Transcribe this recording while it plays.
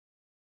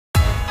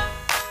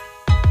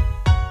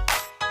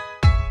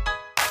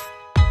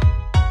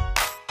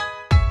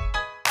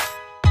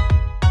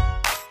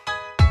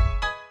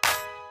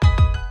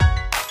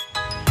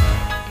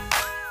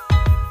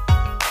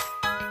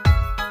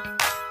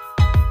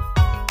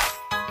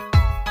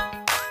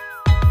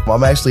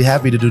I'm actually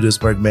happy to do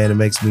this work, man. It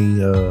makes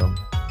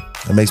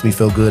me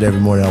feel good every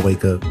morning I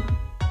wake up.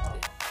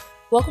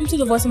 Welcome to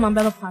the Voice of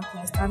Montbello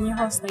podcast. I'm your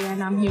host, Leah,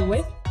 and I'm here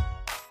with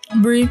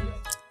Bree.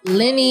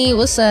 Lenny,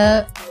 what's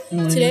up?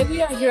 Today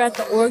we are here at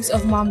the Orgs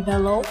of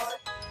Montbello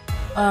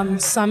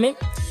Summit.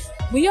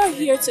 We are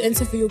here to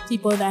interview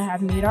people that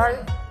have made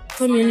our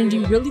community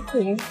really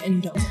cool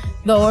and dope.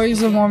 The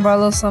Orgs of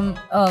Montbello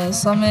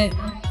Summit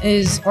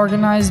is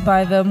organized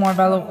by the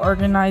Montbello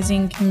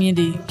Organizing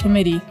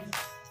Committee.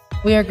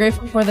 We are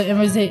grateful for the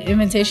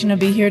invitation to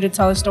be here to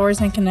tell our stories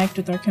and connect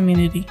with our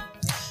community.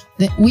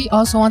 We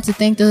also want to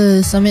thank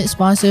the summit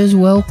sponsors,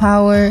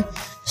 Willpower,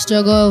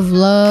 Struggle of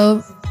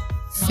Love,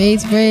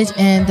 Faith Bridge,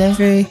 and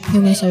Denver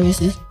Human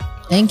Services.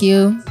 Thank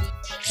you.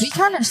 We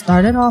kind of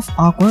started off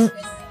awkward,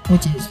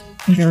 which is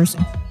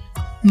embarrassing.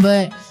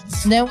 But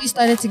then we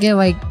started to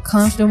get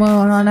comfortable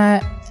on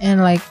that.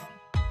 And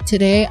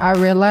today I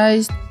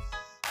realized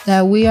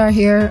that we are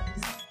here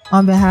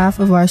on behalf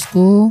of our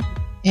school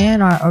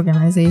and our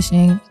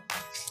organization,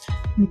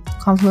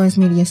 Confluence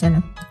Media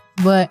Center.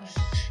 But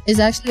it's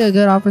actually a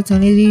good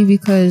opportunity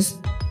because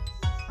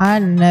I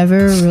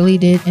never really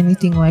did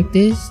anything like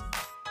this.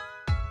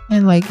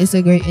 And it's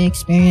a great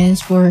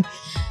experience for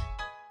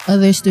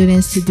other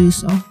students to do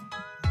so.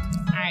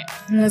 Alright,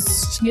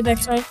 let's get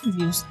back to our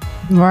interviews.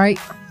 Right.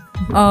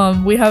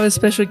 We have a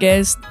special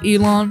guest,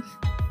 Elon.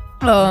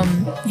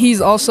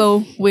 He's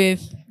also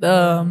with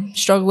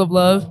Struggle of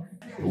Love.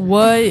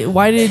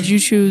 Why did you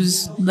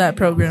choose that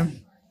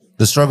program?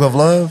 The Struggle of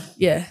Love?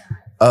 Yeah.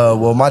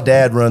 Well, my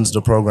dad runs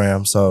the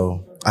program,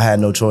 so I had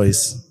no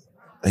choice.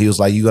 He was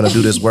like, "You gonna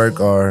do this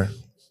work or,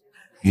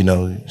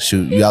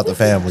 shoot, you out the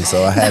family."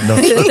 So I had no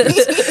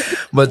choice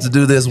but to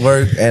do this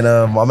work. And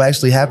I'm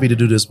actually happy to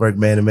do this work,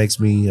 man. It makes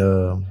me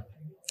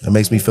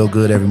feel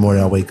good every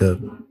morning I wake up.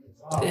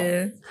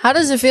 Yeah. How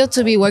does it feel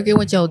to be working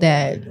with your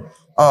dad?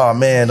 Oh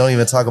man, don't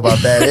even talk about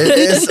that.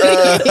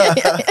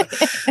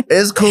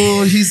 It's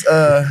cool. He's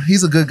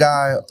a good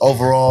guy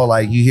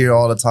overall. You hear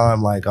all the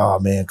time, oh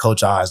man,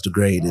 Coach I is the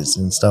greatest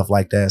and stuff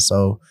like that.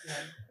 So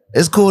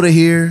it's cool to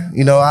hear.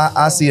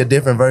 I see a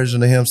different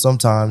version of him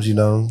sometimes.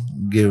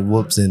 Get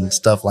whoops and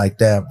stuff like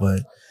that.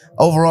 But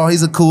overall,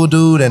 he's a cool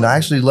dude, and I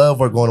actually love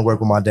going to work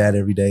with my dad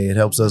every day. It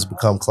helps us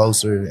become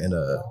closer and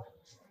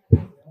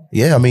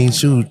yeah, I mean,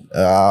 shoot,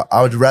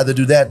 I would rather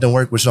do that than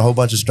work with a whole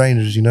bunch of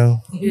strangers,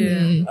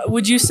 Yeah.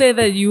 Would you say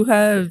that you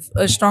have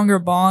a stronger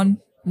bond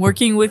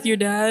working with your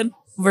dad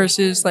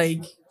versus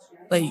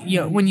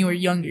when you were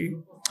younger?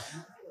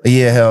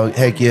 Yeah,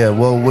 heck yeah.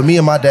 Well, with me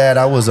and my dad,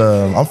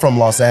 I'm from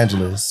Los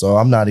Angeles, so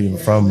I'm not even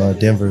from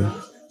Denver.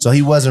 So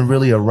he wasn't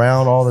really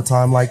around all the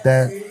time like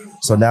that.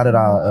 So now that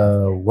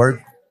I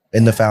work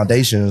in the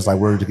foundations,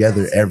 we're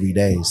together every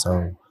day.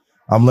 So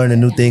I'm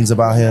learning new things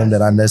about him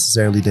that I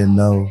necessarily didn't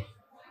know.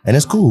 And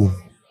it's cool.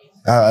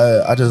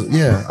 I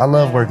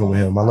love working with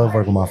him. I love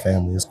working with my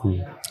family. It's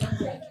cool.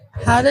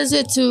 How does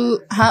it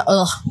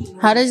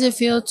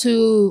feel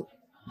to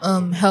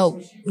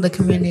help the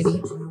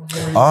community?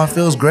 Oh, it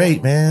feels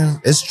great,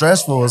 man. It's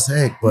stressful as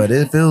heck, but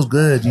it feels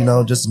good,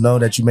 just to know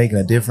that you're making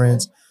a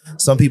difference.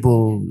 Some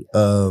people,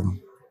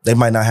 they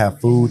might not have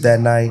food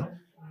that night.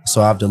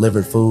 So I've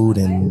delivered food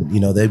and,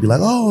 they'd be like,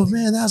 "Oh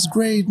man, that's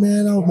great,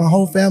 man. My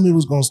whole family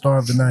was going to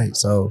starve tonight."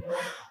 So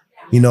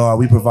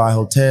we provide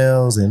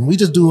hotels and we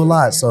just do a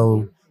lot.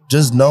 So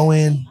just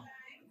knowing,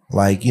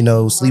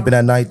 sleeping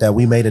at night that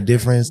we made a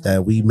difference,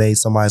 that we made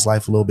somebody's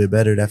life a little bit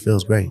better, that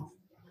feels great.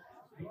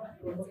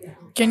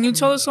 Can you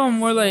tell us something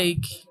more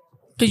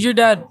because your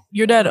dad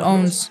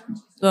owns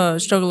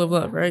Struggle of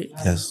Love, right?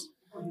 Yes.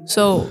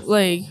 So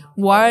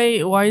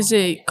why is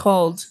it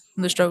called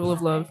the Struggle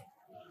of Love?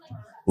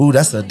 Ooh,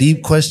 that's a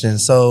deep question.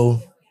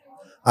 So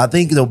I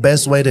think the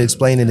best way to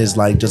explain it is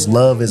just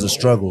love is a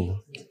struggle.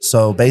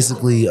 So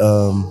basically,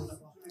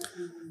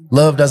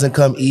 love doesn't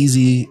come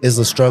easy. It's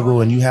a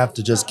struggle, and you have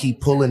to just keep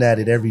pulling at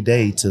it every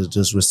day to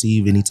just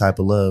receive any type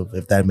of love,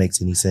 if that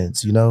makes any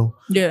sense,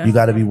 Yeah. You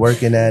got to be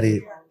working at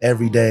it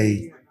every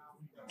day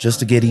just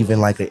to get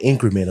even an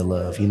increment of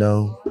love,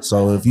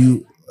 So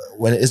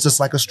when it's just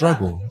like a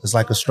struggle. It's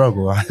like a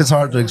struggle. It's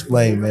hard to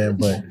explain, man,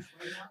 but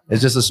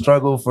it's just a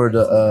struggle for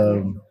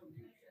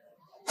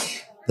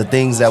the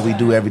things that we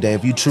do every day.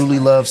 If you truly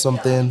love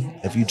something,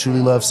 if you truly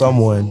love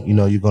someone,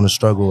 you're going to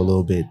struggle a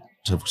little bit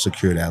to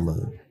secure that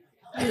love.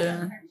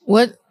 Yeah.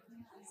 What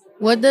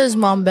does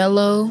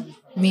Montbello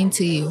mean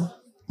to you?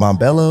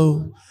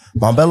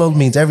 Montbello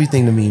means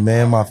everything to me,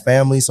 man. My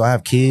family. So I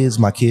have kids.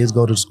 My kids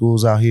go to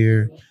schools out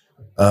here.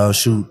 Our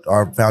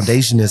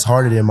foundation is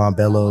hearted in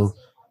Montbello.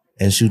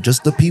 And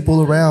just the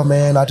people around,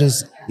 man.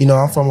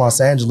 I'm from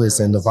Los Angeles,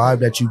 and the vibe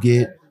that you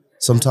get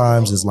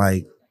sometimes is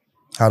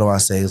how do I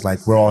say? It's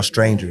we're all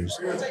strangers.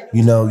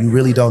 You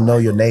really don't know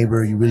your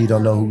neighbor. You really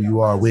don't know who you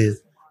are with.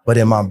 But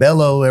in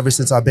Montbello, ever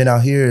since I've been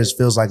out here, it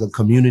feels like a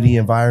community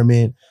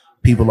environment.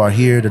 People are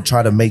here to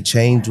try to make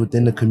change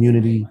within the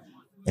community.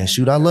 And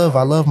I love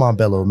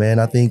Montbello, man.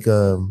 I think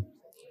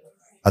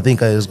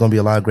there's going to be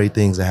a lot of great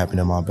things that happen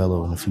in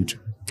Montbello in the future.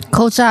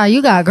 Coach I,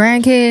 you got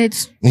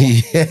grandkids?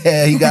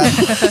 Yeah, he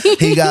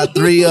got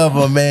 3 of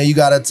them, man. You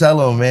gotta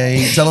tell him,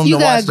 man. Tell him You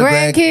to watch got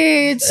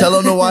grandkids? Tell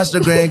him to watch the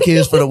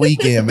grandkids for the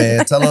weekend,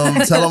 man. Tell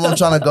him I'm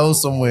trying to go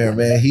somewhere,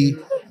 man. He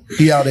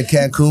out in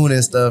Cancun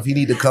and stuff. He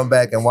need to come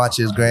back and watch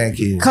his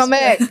grandkids. Come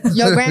back.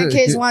 Your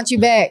grandkids want you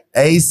back.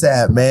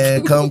 ASAP,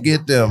 man. Come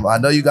get them. I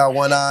know you got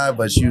 1 eye,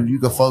 but you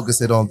can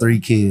focus it on 3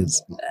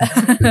 kids.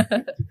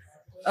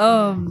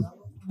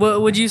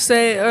 What would you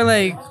say, or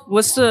like,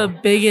 what's the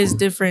biggest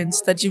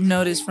difference that you've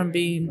noticed from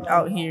being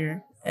out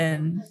here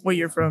and where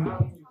you're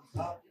from?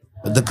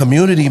 The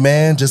community,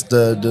 man, just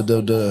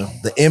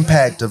the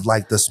impact of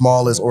like the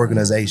smallest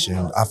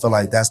organization. I feel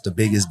like that's the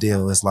biggest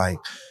deal. It's like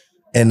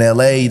in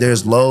LA,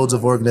 there's loads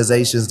of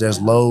organizations, there's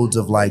loads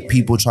of like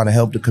people trying to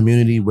help the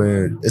community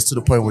where it's to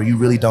the point where you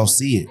really don't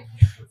see it.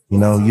 You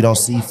know, you don't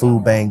see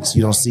food banks,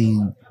 you don't see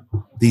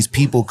these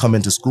people come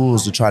into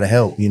schools to try to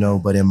help, you know,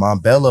 but in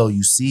Montbello,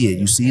 you see it.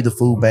 You see the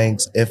food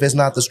banks. If it's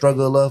not the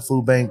Struggle of Love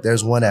food bank,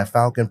 there's one at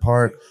Falcon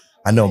Park.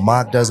 I know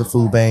Mock does a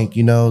food bank,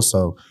 you know,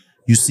 so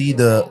you see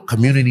the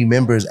community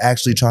members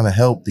actually trying to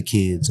help the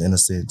kids in a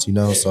sense, you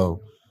know,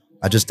 so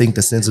I just think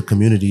the sense of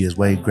community is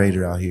way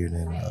greater out here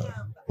than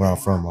where I'm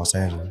from, Los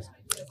Angeles.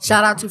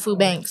 Shout out to food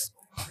banks.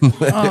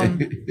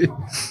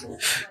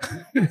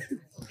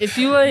 If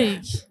you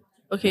like,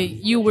 okay,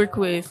 you work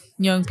with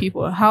young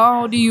people.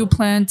 How do you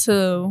plan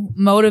to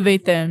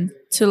motivate them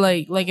to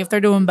like if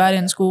they're doing bad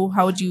in school,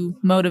 how would you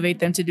motivate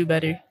them to do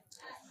better?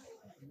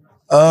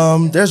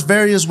 There's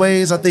various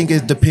ways. I think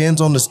it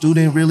depends on the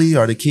student really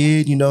or the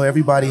kid. You know,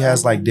 everybody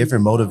has like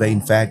different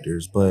motivating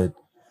factors, but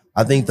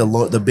I think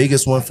the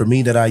biggest one for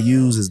me that I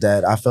use is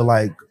that I feel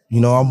like, you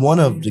know, I'm one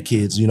of the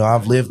kids. You know,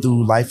 I've lived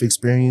through life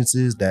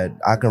experiences that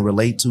I can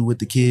relate to with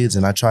the kids,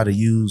 and I try to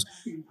use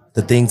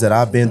the things that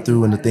I've been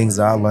through and the things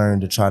that I learned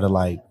to try to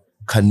like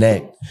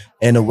connect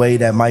in a way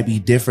that might be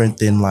different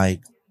than like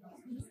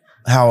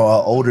how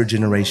an older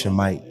generation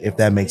might, if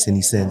that makes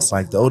any sense.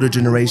 Like the older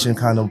generation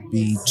kind of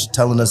be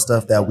telling us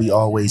stuff that we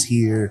always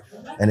hear,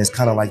 and it's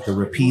kind of like the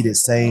repeated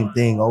same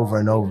thing over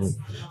and over.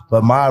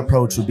 But my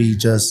approach would be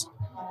just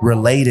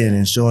relating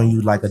and showing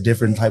you like a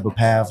different type of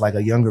path, like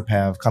a younger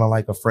path, kind of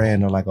like a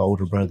friend or like an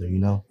older brother, you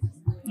know?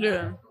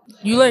 Yeah.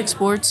 You like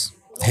sports?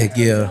 Heck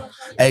yeah.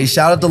 Hey,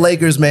 shout out the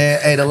Lakers, man.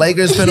 Hey, the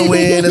Lakers finna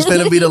win. It's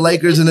finna be the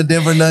Lakers and the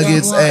Denver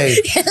Nuggets. Hey,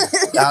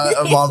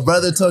 my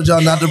brother told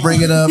y'all not to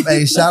bring it up.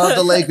 Hey, shout out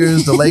the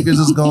Lakers. The Lakers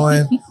is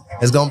going.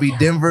 It's gonna be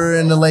Denver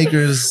and the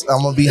Lakers.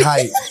 I'm gonna be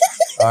hyped.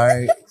 All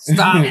right.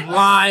 Stop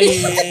lying.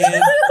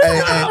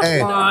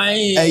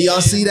 Hey,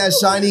 y'all see that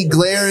shiny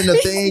glare in the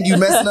thing? You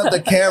messing up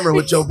the camera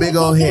with your big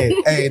old head.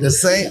 Hey, the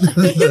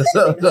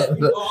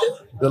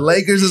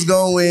Lakers is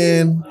gonna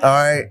win. All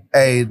right.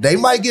 Hey, they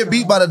might get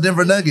beat by the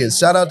Denver Nuggets.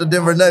 Shout out to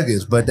Denver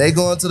Nuggets, but they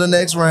going to the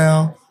next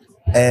round.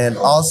 And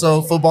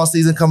also, football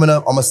season coming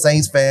up. I'm a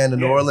Saints fan. The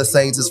New Orleans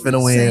Saints is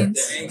finna win.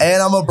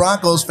 And I'm a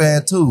Broncos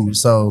fan too.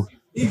 So,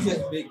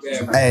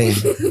 hey,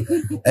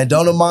 and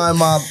don't mind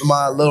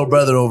my little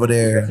brother over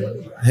there.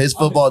 His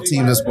football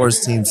team and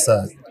sports team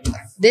suck.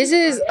 This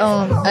is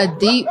a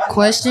deep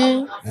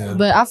question,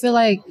 but I feel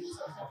like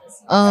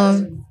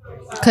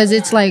because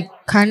it's like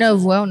kind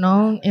of well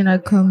known in our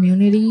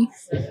community.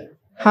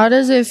 How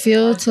does it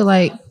feel to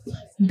like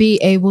be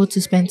able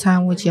to spend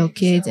time with your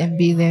kids and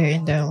be there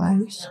in their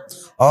lives?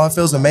 Oh, it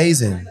feels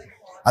amazing.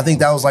 I think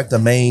that was like the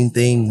main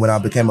thing when I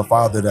became a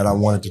father that I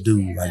wanted to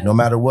do. Like no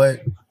matter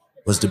what,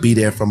 was to be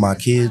there for my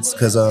kids.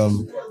 Cause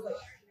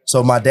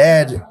so my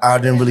dad, I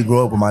didn't really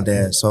grow up with my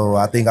dad. So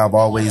I think I've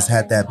always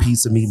had that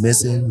piece of me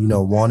missing, you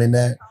know, wanting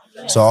that.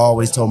 So I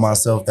always told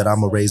myself that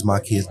I'm gonna raise my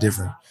kids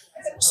different.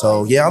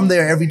 So yeah, I'm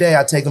there every day.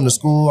 I take them to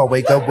school. I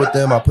wake up with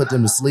them. I put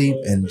them to sleep.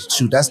 And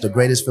shoot, that's the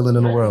greatest feeling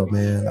in the world,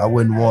 man. I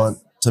wouldn't want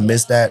to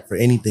miss that for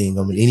anything.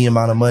 I mean, any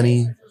amount of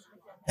money.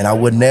 And I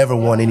would never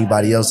want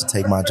anybody else to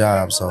take my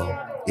job. So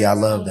yeah, I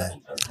love that.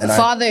 And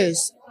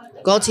Fathers,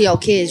 go to your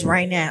kids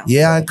right now.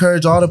 Yeah, I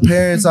encourage all the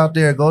parents out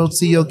there, go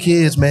see your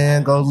kids,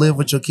 man. Go live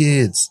with your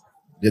kids.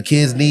 Your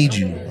kids need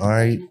you, all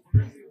right?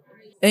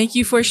 Thank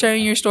you for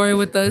sharing your story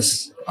with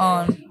us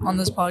on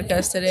this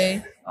podcast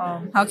today.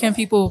 How can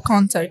people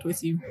contact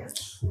with you?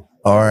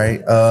 All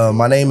right.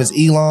 My name is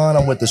Elon.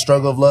 I'm with the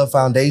Struggle of Love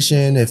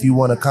Foundation. If you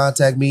want to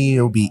contact me,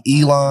 it'll be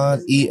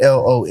Elon,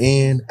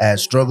 ELON, at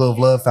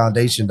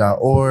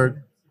struggleoflovefoundation.org.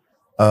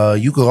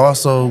 You could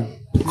also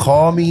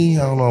call me.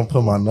 I don't know,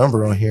 put my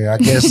number on here. I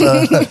guess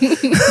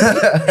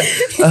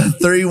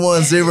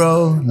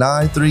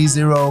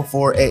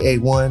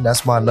 310-930-4881.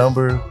 That's my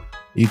number.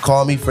 You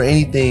call me for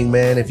anything,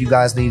 man. If you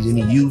guys need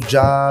any youth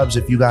jobs,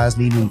 if you guys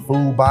need any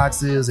food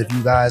boxes, if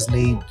you guys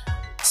need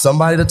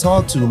somebody to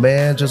talk to,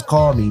 man, just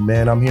call me,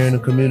 man. I'm here in the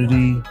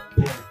community,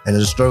 and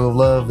the Struggle of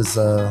Love is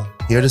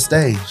here to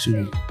stay.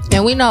 Shoot.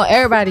 And we know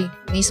everybody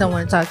needs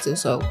someone to talk to,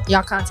 so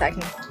y'all contact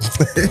him.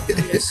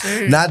 Yes,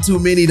 sir. Not too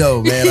many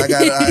though, man.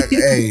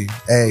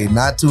 Hey,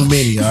 not too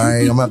many. All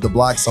right, I'm gonna have to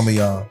block some of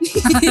y'all.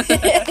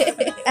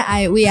 All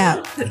right, we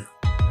out.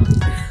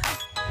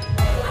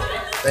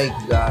 Thank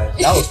you, guys.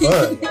 That was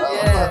fun. I'm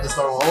gonna have to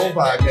start my own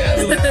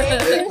podcast.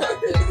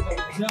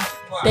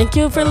 Thank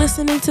you for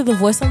listening to the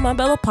Voice of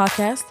Montbello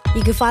podcast.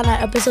 You can find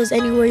our episodes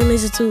anywhere you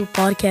listen to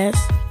podcasts.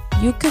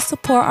 You can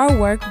support our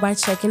work by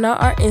checking out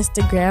our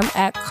Instagram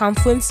at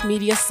Confluence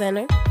Media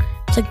Center.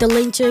 Click the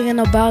link tree in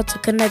about to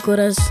connect with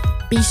us.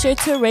 Be sure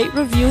to rate,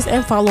 reviews,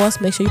 and follow us.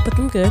 Make sure you put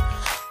them good.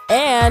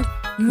 And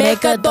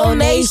make a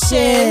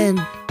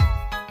donation.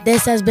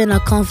 This has been a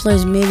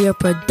Confluence Media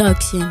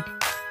production.